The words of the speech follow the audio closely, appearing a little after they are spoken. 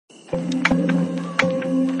Hello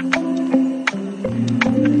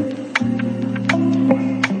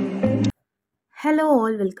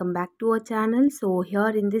all, welcome back to our channel. So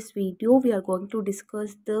here in this video we are going to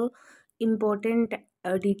discuss the important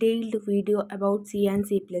detailed video about C and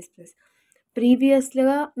C++.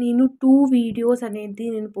 ప్రీవియస్గా నేను 2 videos అనేది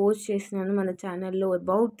నేను post చేసినాను మన ఛానల్లో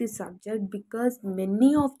about this subject because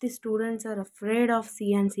many of the students are afraid of C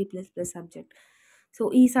and C plus plus subject. So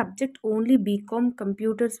ఈ subject only BCom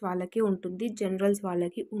computers వాళ్ళకి ఉంటుంది, జనరల్స్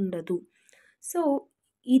వాళ్ళకి ఉండదు. సో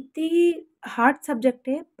ఇది హార్డ్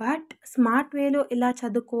సబ్జెక్టే, బట్ స్మార్ట్ వేలో ఎలా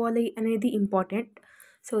చదువుకోవాలి అనేది important.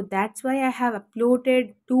 So that's why I have uploaded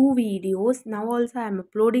 2 videos. Now also I'm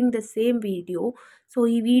uploading the same video. So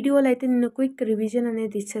ఈ వీడియోలో అయితే నేను క్విక్ రివిజన్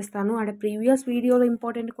అనేది ఇచ్చేస్తాను. అండ్ ప్రీవియస్ వీడియోలో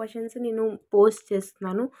ఇంపార్టెంట్ క్వశ్చన్స్ నేను పోస్ట్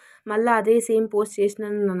చేస్తున్నాను, మళ్ళీ అదే సేమ్ పోస్ట్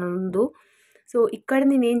చేసినాను నన్ను ముందు. సో ఇక్కడ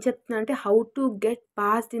నేను ఏం చెప్తున్నా అంటే how to get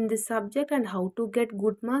passed in this subject and how to get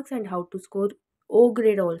good marks and how to score oh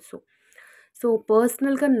grade also. So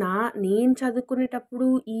పర్సనల్గా నేను చదువుకునేటప్పుడు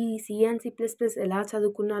ఈ C and C plus plus ఎలా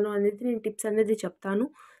చదువుకున్నాను అనేది నేను టిప్స్ అనేది చెప్తాను.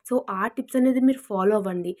 సో ఆ టిప్స్ అనేది మీరు ఫాలో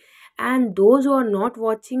అవ్వండి. And those who are not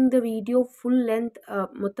watching the video full length,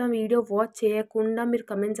 మొత్తం వీడియో వాచ్ చేయకుండా మీరు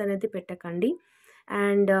కమెంట్స్ అనేది పెట్టకండి.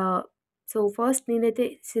 అండ్ సో ఫస్ట్ నేనైతే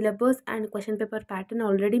syllabus and question paper pattern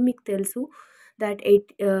already మీకు తెలుసు దట్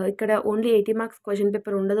ఇక్కడ ఓన్లీ 80 మార్క్స్ క్వశ్చన్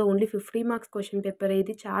పేపర్ ఉండదు, ఓన్లీ 50 మార్క్స్ క్వశ్చన్ పేపర్.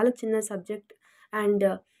 ఇది చాలా చిన్న సబ్జెక్ట్ అండ్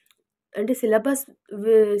అంటే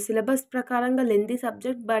సిలబస్ ప్రకారంగా lengthy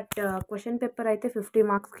subject, but question paper అయితే 50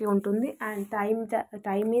 మార్క్స్కి ఉంటుంది and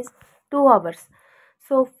time is 2 hours.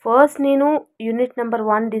 So first నేను యూనిట్ నెంబర్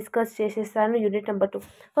 1 డిస్కస్ చేసేస్తాను. యూనిట్ నెంబర్ 2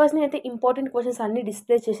 ఫస్ట్ నేనైతే ఇంపార్టెంట్ క్వశ్చన్స్ అన్నీ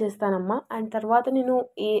డిస్ప్లే చేసేస్తానమ్మా. అండ్ తర్వాత నేను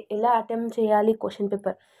ఎలా అటెంప్ట్ చేయాలి క్వశ్చన్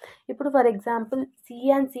పేపర్. ఇప్పుడు for example C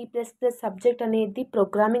and C plus plus subject అనేది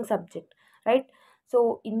ప్రోగ్రామింగ్ సబ్జెక్ట్, రైట్? సో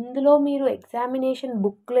ఇందులో మీరు ఎగ్జామినేషన్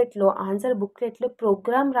బుక్లెట్లో, ఆన్సర్ బుక్లెట్లో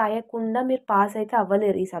ప్రోగ్రామ్ రాయకుండా మీరు పాస్ అయితే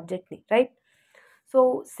అవ్వలేరు ఈ సబ్జెక్ట్ని, right? So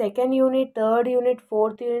second unit, third unit,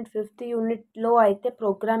 fourth unit, fifth యూనిట్లో అయితే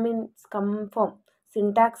ప్రోగ్రామింగ్ కన్ఫర్మ్.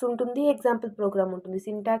 సింటాక్స్ ఉంటుంది, ఎగ్జాంపుల్ ప్రోగ్రామ్ ఉంటుంది,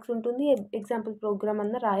 సింటాక్స్ ఉంటుంది, ఎగ్జాంపుల్ ప్రోగ్రామ్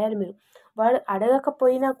అన్న రాయాలి మీరు. వాడు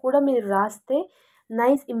అడగకపోయినా కూడా మీరు రాస్తే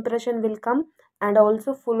nice impression will come and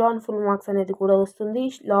also full marks అనేది కూడా వస్తుంది.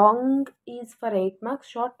 Long is for 8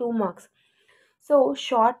 marks, short 2 marks. So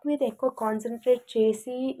short మీద ఎక్కువ కాన్సన్ట్రేట్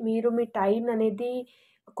చేసి మీరు మీ టైం అనేది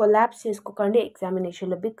కొలాప్స్ చేసుకోకండి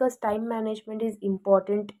ఎగ్జామినేషన్లో, because time management is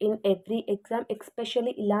important in every exam,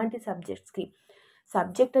 especially ఇలాంటి సబ్జెక్ట్స్కి.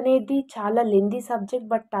 సబ్జెక్ట్ అనేది చాలా లెందీ సబ్జెక్ట్,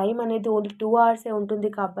 బట్ టైం అనేది ఓన్లీ 2 hours ఉంటుంది.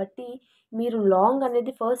 కాబట్టి మీరు లాంగ్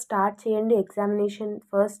అనేది ఫస్ట్ స్టార్ట్ చేయండి ఎగ్జామినేషన్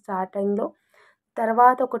ఫస్ట్ స్టార్టింగ్లో.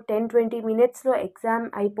 తర్వాత ఒక 10-20 minutesలో ఎగ్జామ్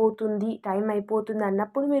అయిపోతుంది, టైం అయిపోతుంది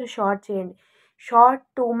అన్నప్పుడు మీరు షార్ట్ చేయండి. షార్ట్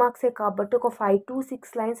 2 మార్క్సే కాబట్టి ఒక 5 to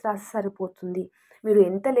 6 lines రాస్తే సరిపోతుంది. మీరు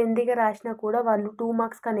ఎంత లెందీగా రాసినా కూడా వాళ్ళు 2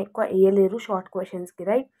 మార్క్స్ కన్నా ఎక్కువ వేయలేరు షార్ట్ క్వశ్చన్స్కి,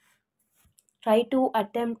 right? Try to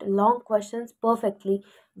attempt long questions perfectly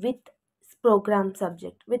with programme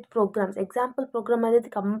subject, with programmes. Example programme అనేది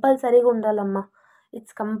కంపల్సరీగా ఉండాలమ్మా,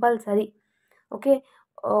 it's compulsory.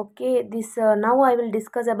 Okay this now I will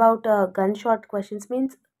discuss about gun shot questions.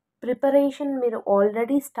 Means preparation మీరు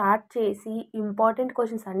ఆల్రెడీ స్టార్ట్ చేసి important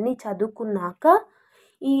questions అన్నీ చదువుకున్నాక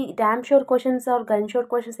ఈ dam sure questions are gun shot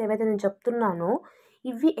questions ఏవైతే నేను చెప్తున్నానో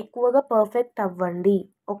ఇవి ఎక్కువగా పర్ఫెక్ట్ అవ్వండి.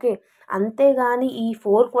 ఓకే, అంతేగాని ఈ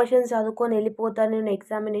 4 questions చదువుకొని వెళ్ళిపోతాను నేను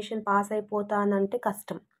ఎగ్జామినేషన్ పాస్ అయిపోతానంటే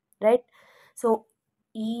కష్టం, రైట్? సో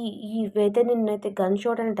ఇవైతే నేనైతే gun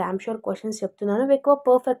shot and dam sure questions చెప్తున్నాను, అవి ఎక్కువ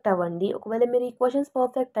పర్ఫెక్ట్ అవ్వండి. ఒకవేళ మీరు ఈ క్వశ్చన్స్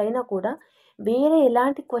పర్ఫెక్ట్ అయినా కూడా వేరే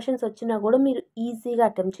ఎలాంటి క్వశ్చన్స్ వచ్చినా కూడా మీరు ఈజీగా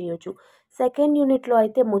అటెంప్ట్ చేయొచ్చు. సెకండ్ యూనిట్లో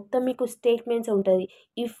అయితే మొత్తం మీకు స్టేట్మెంట్స్ ఉంటుంది.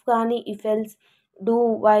 ఇఫ్ కానీ, if else, do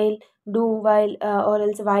while or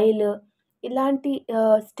else while, ఇలాంటి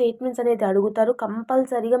స్టేట్మెంట్స్ అనేది అడుగుతారు.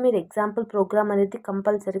 కంపల్సరీగా మీరు ఎగ్జాంపుల్ ప్రోగ్రామ్ అనేది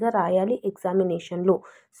కంపల్సరీగా రాయాలి ఎగ్జామినేషన్లో.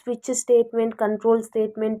 Switch statement, control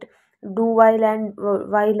statement, do while and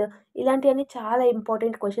while, ఇలాంటివన్నీ చాలా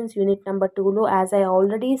ఇంపార్టెంట్ క్వశ్చన్స్ యూనిట్ నెంబర్ 2లో. As I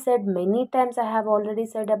already said many times, I have already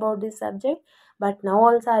said about this subject, but now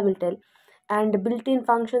also I will tell. And built in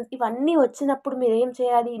functions ఇవన్నీ వచ్చినప్పుడు మీరు ఏం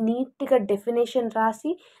చేయాలి, నీట్గా definition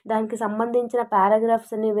రాసి దానికి సంబంధించిన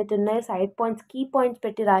పారాగ్రాఫ్స్ అనేవి ఏవైతే ఉన్నాయో సైడ్ పాయింట్స్, కీ పాయింట్స్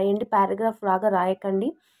పెట్టి రాయండి, పారాగ్రాఫ్ లాగా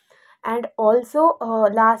రాయకండి. అండ్ ఆల్సో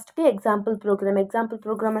లాస్ట్కి ఎగ్జాంపుల్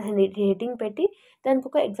ప్రోగ్రామ్ అనే హెడ్డింగ్ పెట్టి దానికి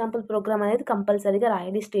ఒక ఎగ్జాంపుల్ ప్రోగ్రామ్ అనేది కంపల్సరీగా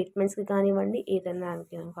రాయాలి, స్టేట్మెంట్స్కి కానివ్వండి, ఏదైనా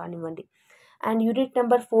కానివ్వండి. అండ్ యూనిట్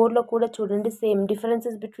నెంబర్ 4లో కూడా చూడండి, same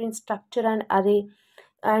differences between structure and అరే.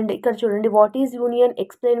 అండ్ ఇక్కడ చూడండి, what is union,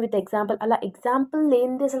 explain with example. అలా ఎగ్జాంపుల్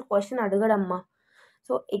లేనిది అసలు క్వశ్చన్ అడగడమ్మా.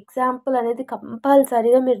 సో ఎగ్జాంపుల్ అనేది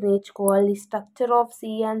కంపల్సరీగా మీరు నేర్చుకోవాలి. Structure of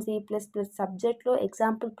C and C plus plus సబ్జెక్ట్లో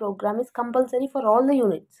example program is compulsory for all the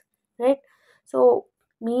units. Right. So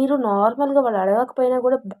మీరు నార్మల్గా వాళ్ళు అడగకపోయినా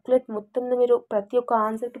కూడా బుక్లెట్ మొత్తం మీరు ప్రతి ఒక్క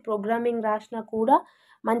ఆన్సర్కి ప్రోగ్రామింగ్ రాసినా కూడా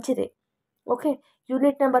మంచిదే. Okay.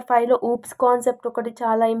 Unit number 5లో oops concept ఒకటి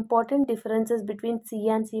చాలా important. Differences between C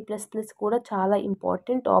and C plus plus కూడా చాలా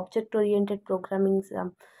important. Object oriented programming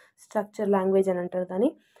structure language అని అంటారు దాన్ని.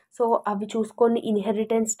 సో అవి చూసుకోండి.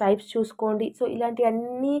 ఇన్హెరిటెన్స్ టైప్స్ చూసుకోండి. సో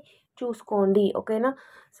ఇలాంటివన్నీ చూసుకోండి. ఓకేనా.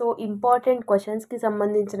 సో ఇంపార్టెంట్ క్వశ్చన్స్కి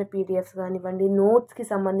సంబంధించిన పీడిఎఫ్స్ కానివ్వండి, నోట్స్కి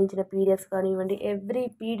సంబంధించిన పీడిఎఫ్స్ కానివ్వండి, every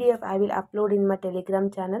PDF I will upload in my Telegram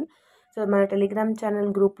channel. So మన టెలిగ్రామ్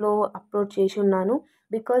ఛానల్ గ్రూప్లో అప్లోడ్ చేసి ఉన్నాను.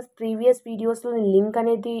 బికాస్ ప్రీవియస్ వీడియోస్లో నేను లింక్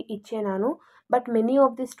అనేది ఇచ్చేనాను. బట్ మెనీ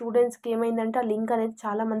ఆఫ్ ది స్టూడెంట్స్కి ఏమైందంటే ఆ లింక్ అనేది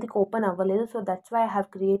చాలా మందికి ఓపెన్ అవ్వలేదు. So that's why I have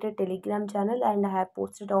created Telegram channel and I have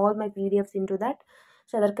posted all my PDFs in to that.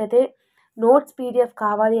 So ఎవరికైతే నోట్స్ పీడిఎఫ్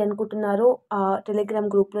కావాలి అనుకుంటున్నారో టెలిగ్రామ్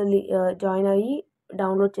గ్రూప్లో జాయిన్ అయ్యి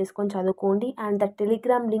డౌన్లోడ్ చేసుకొని చదువుకోండి. అండ్ ద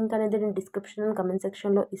టెలిగ్రామ్ లింక్ అనేది నేను డిస్క్రిప్షన్ అండ్ కమెంట్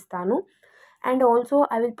సెక్షన్లో ఇస్తాను. And also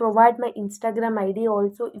I will provide my Instagram ID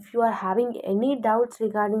also. If you are having any doubts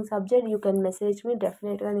regarding subject, you can message me.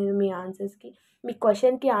 డెఫినెట్గా నేను మీ ఆన్సర్స్కి, మీ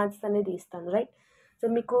క్వశ్చన్కి ఆన్సర్స్ అనేది ఇస్తాను. రైట్. సో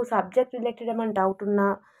మీకు సబ్జెక్ట్ రిలేటెడ్ ఏమైనా డౌట్ ఉన్నా,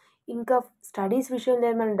 ఇంకా స్టడీస్ విషయంలో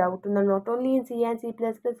ఏమైనా డౌట్ ఉన్నా, not only in C and C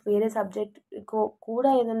plus plus వేరే సబ్జెక్ట్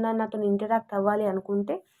కూడా ఏదన్నా నాతో ఇంటరాక్ట్ అవ్వాలి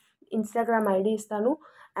అనుకుంటే ఇన్స్టాగ్రామ్ ఐడి ఇస్తాను.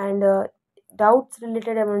 అండ్ డౌట్స్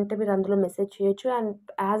రిలేటెడ్ ఏమైనా ఉంటే మీరు అందులో మెసేజ్ చేయొచ్చు. And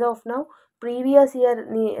as of now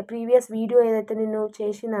previous video ఏదైతే నేను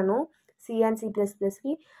చేసినానో సి అండ్ సి ప్లస్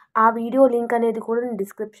ప్లస్కి, ఆ వీడియో లింక్ అనేది కూడా నేను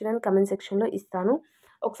డిస్క్రిప్షన్ అండ్ కమెంట్ సెక్షన్లో ఇస్తాను.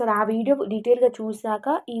 ఒకసారి ఆ వీడియో డీటెయిల్గా చూసాక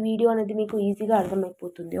ఈ వీడియో అనేది మీకు ఈజీగా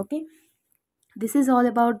అర్థమైపోతుంది. Okay. This is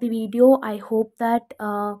all about the video. I hope that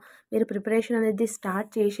మీరు ప్రిపరేషన్ అనేది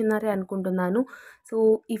స్టార్ట్ చేసినారే అనుకుంటున్నాను. సో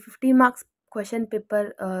ఈ 50 మార్క్స్ క్వశ్చన్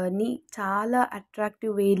పేపర్ని చాలా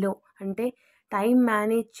అట్రాక్టివ్ వేలో, అంటే టైం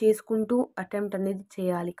మేనేజ్ చేసుకుంటూ అటెంప్ట్ అనేది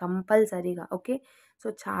చేయాలి కంపల్సరీగా. ఓకే. సో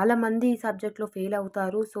చాలామంది ఈ సబ్జెక్ట్లో ఫెయిల్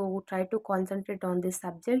అవుతారు. So try to concentrate on this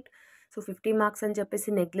subject. So 50 marks అని చెప్పేసి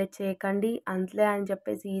నెగ్లెక్ట్ చేయకండి. అంతలే అని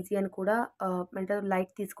చెప్పేసి ఈజీ అని కూడా అంటే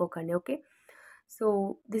లైట్ తీసుకోకండి. Okay. So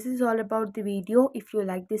this is all about the video. If you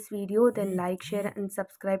like this video, then like, share and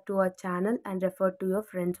subscribe to our channel and refer to your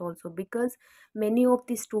friends also, because many of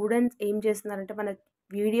the students ఏం చేస్తున్నారంటే మన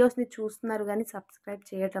వీడియోస్ని చూస్తున్నారు కానీ subscribe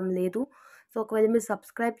చేయటం లేదు. So ఒకవేళ మీరు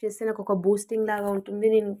సబ్స్క్రైబ్ చేస్తే నాకు ఒక బూస్టింగ్ లాగా ఉంటుంది.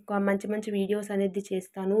 నేను మంచి మంచి వీడియోస్ అనేది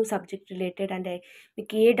చేస్తాను సబ్జెక్ట్ రిలేటెడ్. అండ్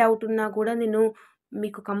మీకు ఏ డౌట్ ఉన్నా కూడా నేను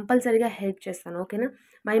మీకు కంపల్సరీగా హెల్ప్ చేస్తాను. ఓకేనా.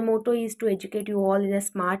 My Moto is to educate you all in a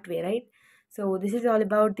smart way, right? So this is all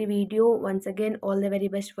about the video. Once again, all the very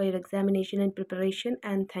best for your examination and preparation,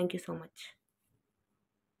 and thank you so much.